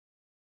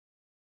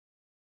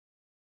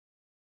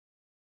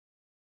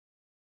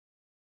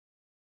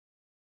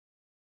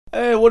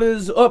Hey, what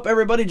is up,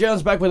 everybody?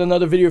 Jadams back with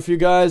another video for you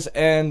guys.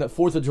 And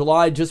 4th of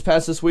July just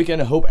passed this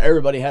weekend. I hope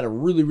everybody had a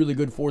really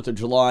good 4th of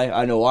July.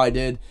 I know I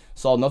did.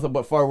 Saw nothing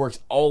but fireworks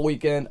all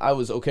weekend. I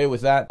was okay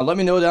with that. Let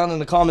me know down in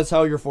the comments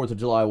how your 4th of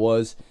July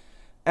was.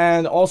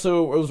 And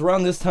also, it was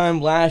around this time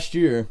last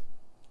year,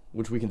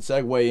 which we can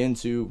segue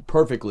into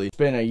perfectly. It's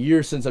been a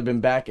year since I've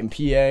been back in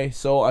PA,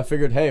 so I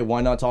figured, hey,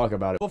 why not talk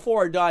about it?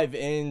 Before I dive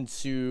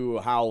into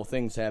how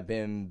things have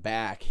been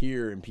back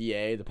here in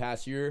PA the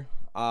past year,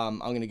 I'm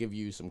going to give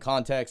you some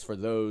context for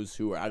those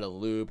who are out of the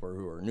loop or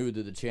who are new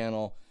to the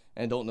channel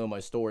and don't know my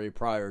story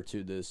prior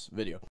to this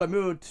video. I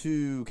moved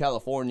to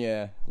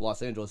California,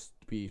 Los Angeles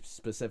to be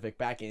specific,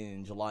 back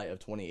in July of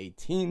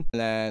 2018. And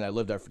then I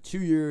lived there for 2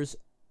 years,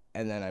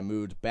 and then I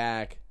moved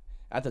back.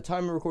 At the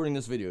time of recording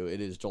this video,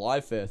 it is July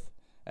 5th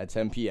at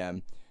 10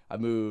 p.m. I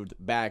moved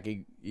back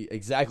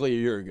exactly a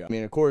year ago. I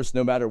mean, of course,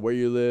 no matter where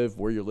you live,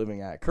 where you're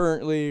living at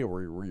currently,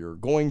 or where you're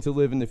going to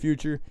live in the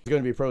future, there's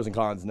going to be pros and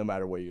cons no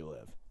matter where you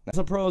live.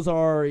 The pros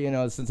are,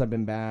 since I've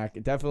been back,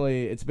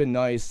 it's been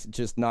nice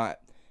just not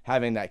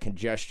having that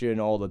congestion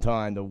all the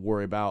time to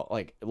worry about.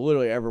 Like,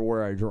 literally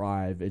everywhere I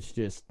drive, it's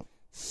just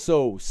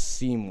so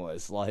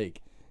seamless.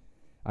 Like,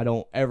 I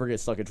don't ever get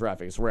stuck in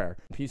traffic. It's rare.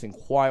 Peace and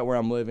quiet where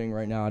I'm living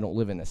right now. I don't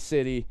live in a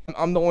city.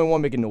 I'm the only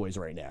one making noise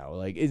right now.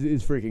 Like,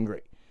 it's freaking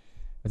great.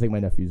 I think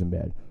my nephew's in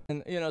bed.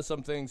 And,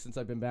 some things since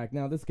I've been back.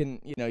 Now, this can,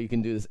 you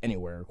can do this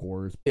anywhere, of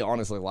course. It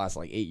honestly lasts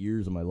like 8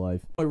 years of my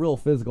life. My real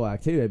physical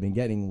activity I've been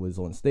getting was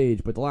on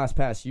stage, but the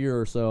past year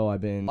or so,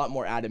 I've been a lot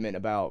more adamant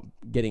about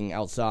getting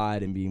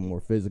outside and being more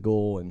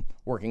physical and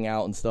working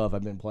out and stuff.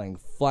 I've been playing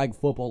flag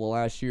football the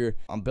last year.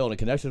 I'm building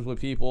connections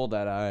with people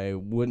that I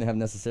wouldn't have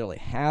necessarily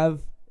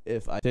have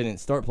if I didn't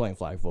start playing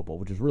flag football,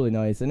 which is really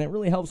nice, and it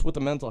really helps with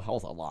the mental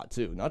health a lot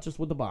too, not just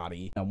with the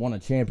body. I won a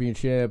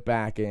championship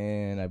back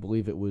in, I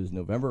believe it was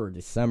November or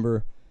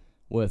December,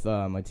 with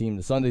my team,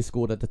 the Sunday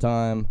school at the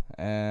time,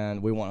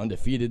 and we went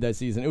undefeated that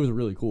season. It was a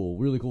really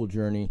cool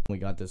journey. We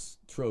got this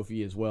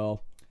trophy as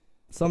well.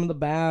 Some of the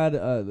bad,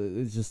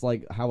 it's just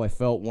like how I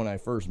felt when I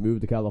first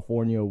moved to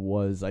California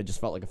was I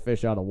just felt like a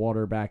fish out of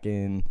water back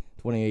in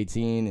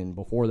 2018, and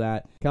before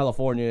that,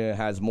 California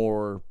has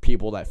more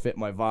people that fit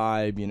my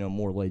vibe,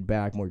 more laid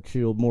back, more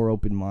chilled, more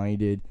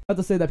open-minded. Not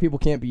to say that people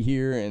can't be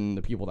here, and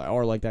the people that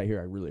are like that here,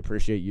 I really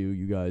appreciate you.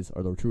 You guys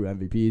are the true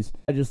MVPs.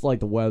 I just like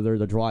the weather,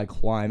 the dry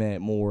climate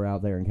more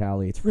out there in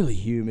Cali. It's really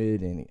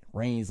humid, and it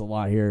rains a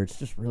lot here. It's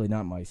just really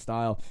not my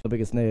style. The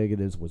biggest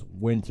negatives was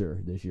winter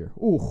this year.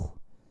 Ooh,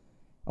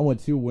 I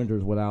went 2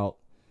 winters without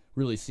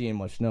really seeing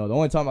much snow. The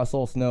only time I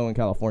saw snow in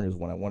California was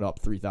when I went up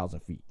 3,000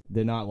 feet.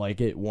 Did not like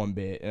it one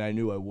bit, and I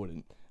knew I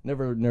wouldn't.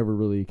 Never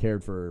really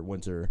cared for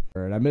winter.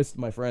 And I missed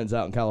my friends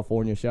out in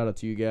California. Shout out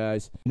to you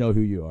guys. You know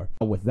who you are.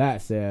 With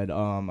that said,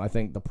 I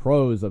think the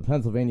pros of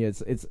Pennsylvania,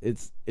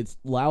 it's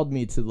allowed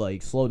me to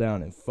like slow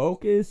down and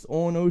focus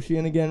on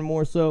Ocean again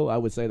more so. I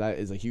would say that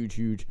is a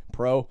huge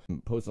pro.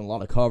 I'm posting a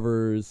lot of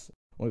covers.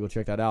 Want to go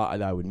check that out.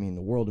 That would mean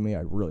the world to me.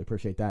 I really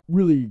appreciate that.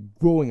 Really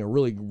growing a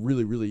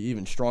really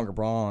even stronger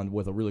bond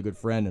with a really good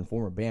friend and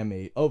former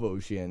bandmate of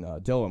Ocean,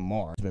 Dylan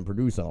Marr. He's been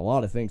producing a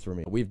lot of things for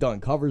me. We've done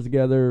covers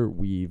together.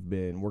 We've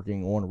been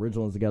working on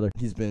originals together.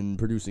 He's been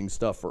producing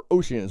stuff for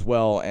Ocean as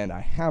well, and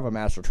I have a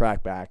master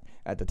track back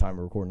at the time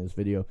of recording this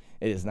video.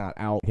 It is not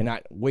out. I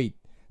cannot wait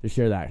to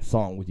share that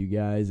song with you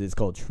guys. It's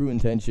called True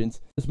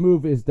Intentions. This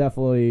move has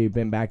definitely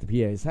been back to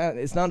PA.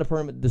 It's not a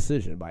permanent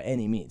decision by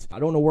any means. I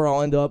don't know where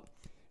I'll end up.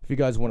 If you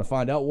guys want to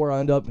find out where I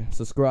end up,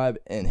 subscribe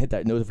and hit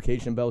that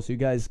notification bell so you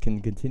guys can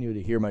continue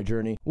to hear my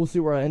journey. We'll see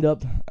where I end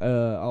up.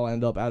 I'll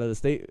end up out of the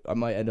state. I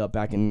might end up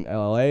back in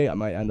LA. I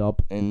might end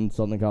up in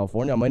Southern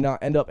California. I might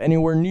not end up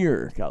anywhere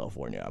near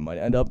California. I might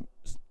end up,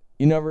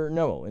 you never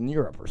know, in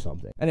Europe or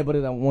something.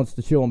 Anybody that wants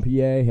to chill in PA,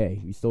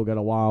 hey, we still got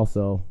a while,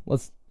 so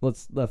let's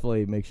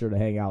definitely make sure to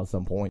hang out at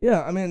some point.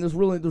 Yeah, I mean, there's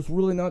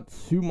really not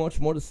too much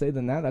more to say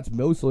than that. That's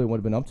mostly what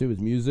I've been up to, is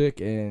music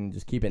and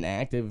just keeping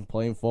active,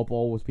 playing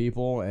football with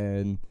people,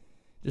 and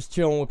just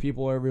chilling with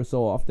people every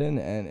so often,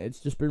 and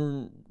it's just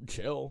been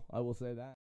chill, I will say that.